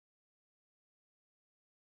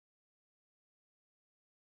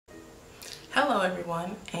Hello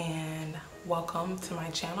everyone, and welcome to my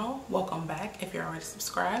channel. Welcome back if you're already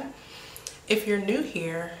subscribed. If you're new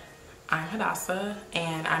here, I'm Hadassah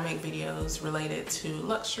and I make videos related to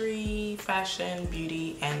luxury, fashion,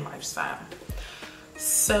 beauty, and lifestyle.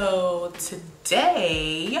 So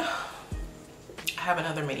today I have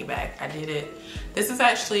another mini bag. I did it. This is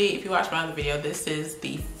actually, if you watch my other video, this is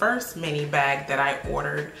the first mini bag that I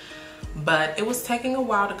ordered, but it was taking a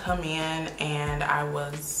while to come in and I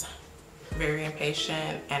was very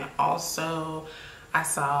impatient, and also I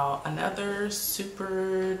saw another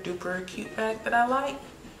super duper cute bag that I like.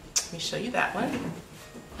 Let me show you that one.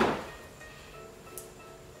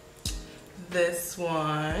 This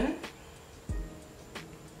one.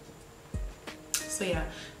 So yeah,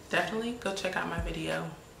 definitely go check out my video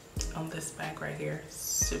on this bag right here.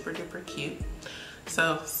 Super duper cute.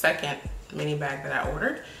 So second mini bag that I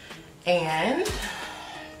ordered, and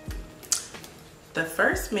the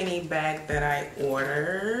first mini bag that I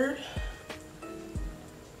ordered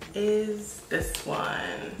is this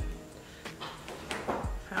one.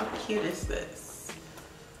 How cute is this?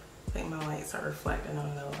 I think my lights are reflecting on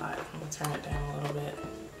it a lot. I'm gonna turn it down a little bit.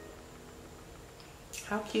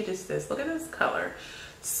 How cute is this? Look at this color.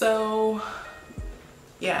 So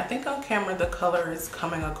yeah, I think on camera the color is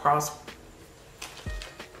coming across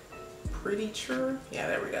pretty true. Yeah,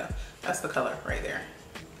 there we go. That's the color right there.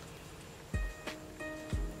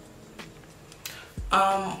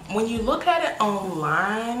 When you look at it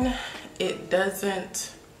online, it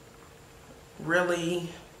doesn't really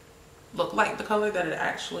look like the color that it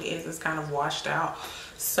actually is. It's kind of washed out.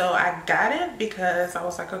 So I got it because I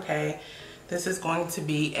was like, okay, this is going to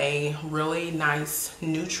be a really nice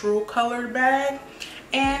neutral colored bag.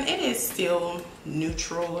 And it is still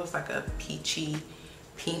neutral. It's like a peachy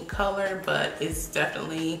pink color, but it's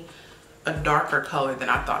definitely a darker color than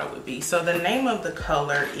I thought it would be. So the name of the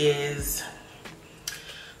color is,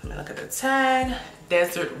 let me look at the tag,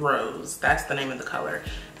 Desert Rose. That's the name of the color.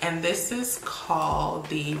 And this is called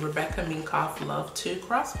the Rebecca Minkoff Love to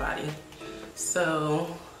Crossbody.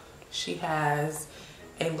 So she has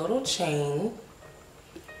a little chain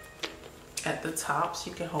at the top, so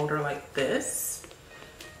you can hold her like this,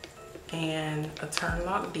 and a turn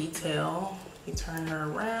lock detail. You turn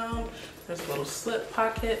her around. There's a little slip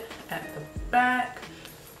pocket at the back.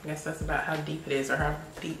 I guess that's about how deep it is, or how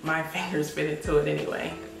deep my fingers fit into it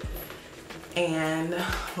anyway. And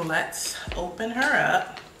let's open her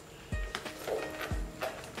up.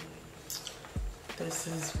 This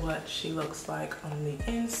is what she looks like on the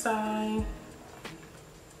inside.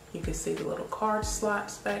 You can see the little card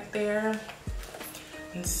slots back there.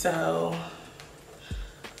 And so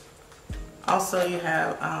also you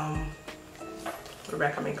have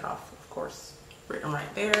Rebecca Minkoff, of course, written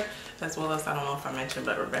right there, as well as, I don't know if I mentioned,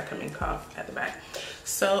 but Rebecca Minkoff at the back.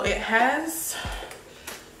 So it has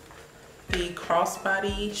the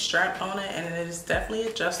crossbody strap on it, and it is definitely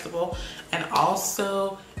adjustable, and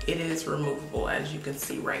also it is removable, as you can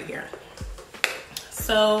see right here.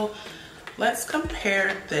 So let's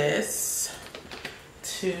compare this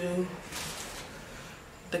to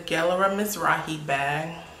the Galera Mizrahi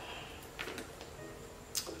bag.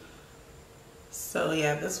 So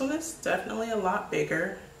yeah, this one is definitely a lot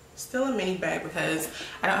bigger. Still a mini bag because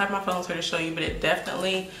I don't have my phones here to show you, but it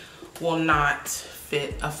definitely will not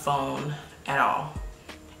fit a phone at all.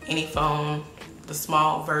 Any phone, the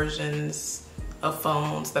small versions of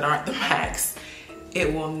phones that aren't the Max,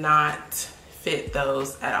 it will not fit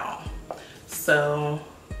those at all. So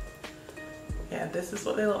yeah, this is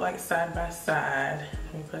what they look like side by side.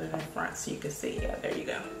 Let me put it in front so you can see. Yeah, there you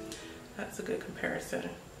go. That's a good comparison.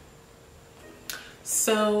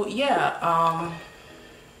 So yeah,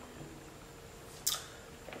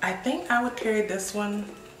 I think I would carry this one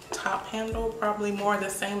top handle probably more, the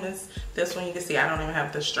same as this one. You can see I don't even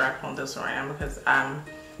have the strap on this one right now because I'm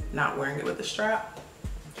not wearing it with the strap.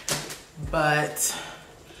 But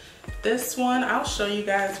this one, I'll show you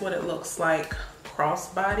guys what it looks like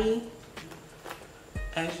crossbody.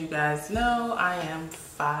 As you guys know, I am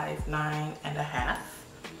 5'9½".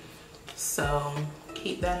 So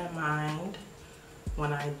keep that in mind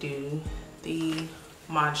when I do the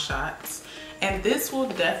mod shots. And this will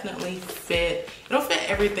definitely fit, it'll fit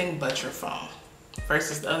everything but your phone,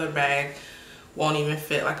 versus the other bag won't even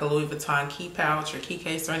fit like a Louis Vuitton key pouch or key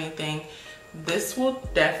case or anything. This will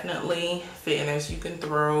definitely fit in there, so you can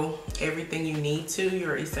throw everything you need to,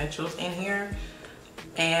 your essentials in here.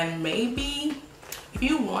 And maybe if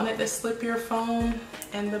you wanted to slip your phone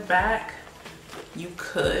in the back, you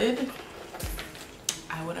could.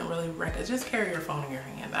 I wouldn't really recommend, just carry your phone in your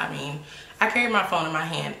hand. I mean, I carry my phone in my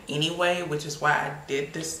hand anyway, which is why I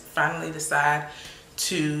did this finally decide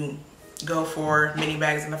to go for mini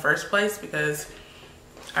bags in the first place, because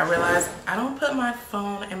I realized I don't put my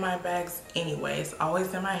phone in my bags anyway. It's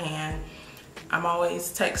always in my hand. I'm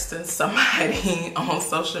always texting somebody on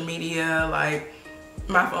social media. Like,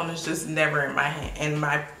 my phone is just never in my hand,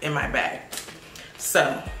 in my bag.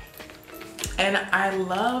 So, and I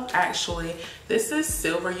love, actually, this is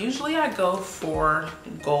silver. Usually I go for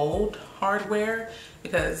gold hardware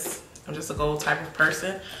because I'm just a gold type of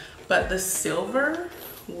person. But the silver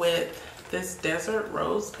with this desert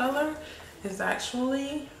rose color is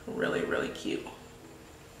actually really, really cute.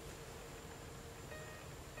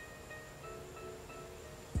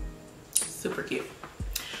 Super cute.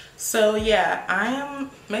 So yeah,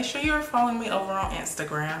 make sure you're following me over on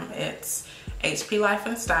Instagram. It's HP Life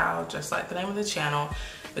and Style, just like the name of the channel,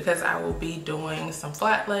 because I will be doing some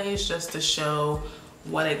flat lays just to show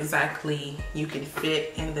what exactly you can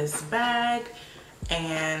fit in this bag.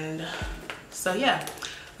 And so yeah,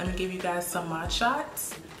 let me give you guys some mod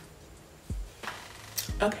shots.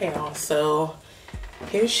 Okay, y'all, so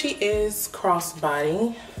here she is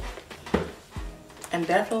crossbody. And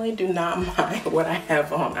definitely do not mind what I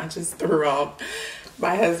have on. I just threw on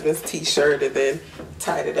my husband's t-shirt and then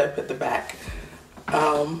tied it up at the back.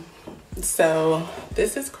 So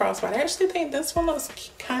this is crossbody. I actually think this one looks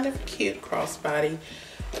kind of cute, crossbody,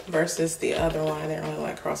 versus the other one. I didn't really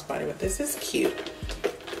like crossbody, but this is cute.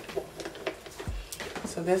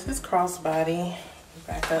 So this is crossbody.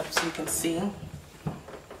 Back up so you can see.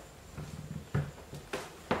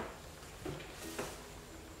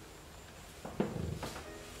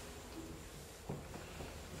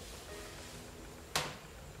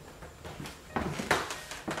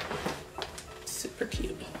 Super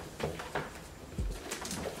cute.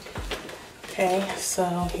 Okay,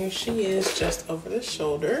 so here she is, just over the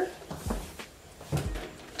shoulder.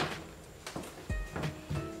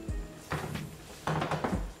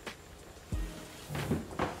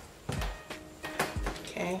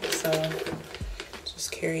 Okay, so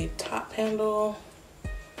just carry top handle.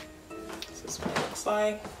 This is what it looks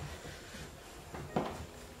like.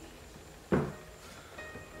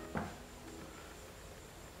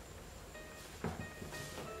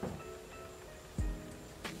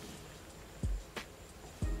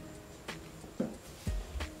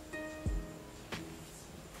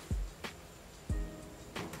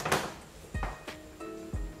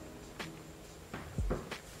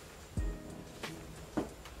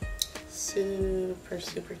 Super,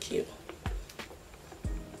 super cute.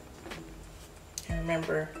 And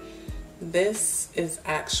remember, this is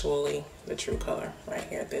actually the true color right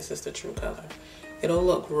here. This is the true color. It'll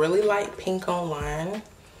look really light pink online,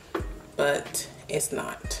 but it's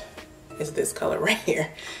not. It's this color right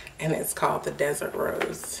here, and it's called the Desert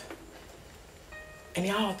Rose. And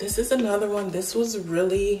y'all, this is another one. This was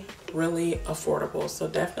really, really affordable. So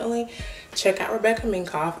definitely check out Rebecca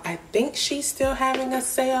Minkoff. I think she's still having a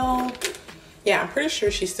sale. Yeah, I'm pretty sure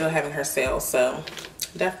she's still having her sale. So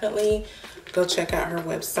definitely go check out her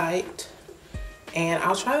website. And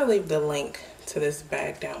I'll try to leave the link to this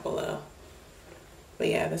bag down below. But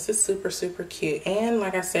yeah, this is super, super cute. And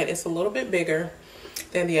like I said, it's a little bit bigger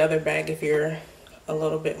than the other bag if you're a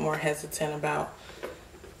little bit more hesitant about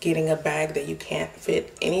getting a bag that you can't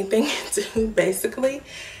fit anything into. Basically,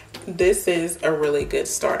 this is a really good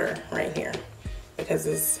starter right here, because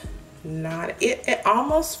it's not, it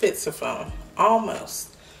almost fits a phone,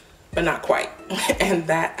 almost, but not quite. And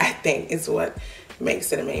that, I think, is what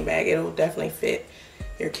makes it a main bag. It'll definitely fit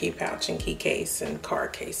your key pouch and key case and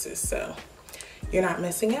card cases, so you're not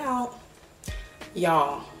missing out.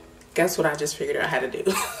 Y'all, guess what I just figured out how to do?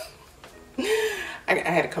 I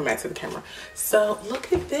had to come back to the camera. So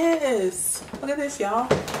look at this. Look at this, y'all.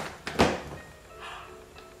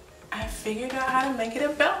 I figured out how to make it a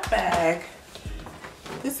belt bag.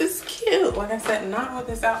 This is cute. Like I said, not with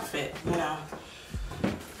this outfit, you know.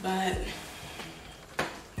 But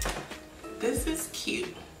this is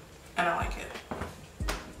cute. And I like it.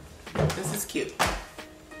 This is cute.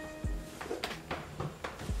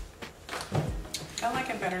 I like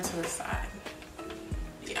it better to the side.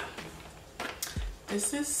 Yeah.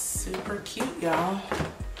 This is super cute, y'all.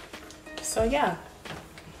 So yeah,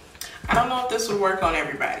 I don't know if this would work on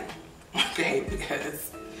everybody, okay, because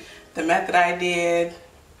the method I did,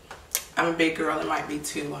 I'm a big girl, it might be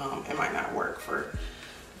too, it might not work for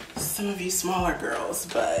some of you smaller girls,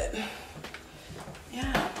 but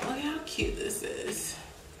yeah, look how cute this is.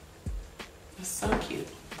 It's so cute.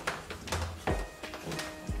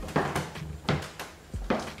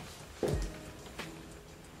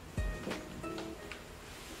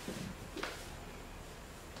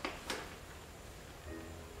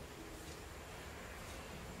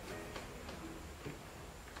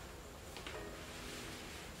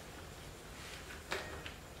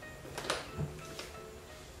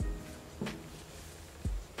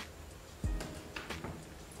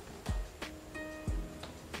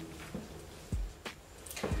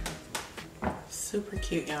 Super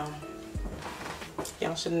cute, y'all.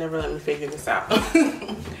 Y'all should never let me figure this out.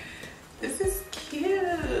 This is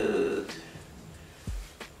cute.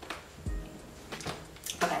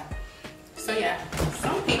 Okay, so yeah,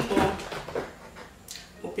 some people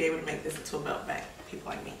will be able to make this into a belt bag.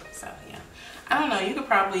 People like me, so yeah. I don't know, you could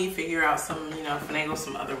probably figure out some, you know, finagle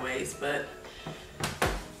some other ways, but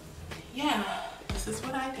yeah, this is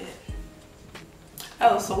what I did.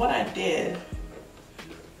 Oh, so what I did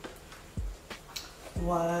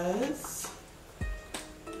was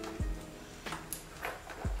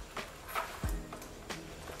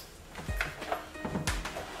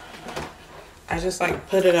I just like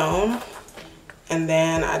put it on, and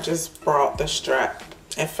then I just brought the strap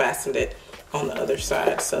and fastened it on the other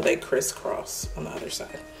side so they crisscross on the other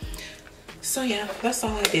side. So yeah, that's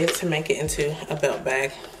all I did to make it into a belt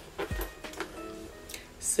bag.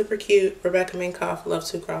 Super cute. Rebecca Minkoff, love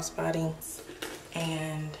to crossbody.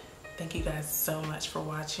 And thank you guys so much for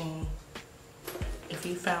watching. If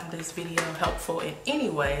you found this video helpful in any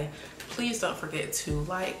way, please don't forget to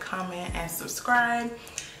like, comment, and subscribe.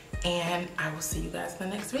 And I will see you guys in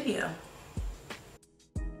the next video.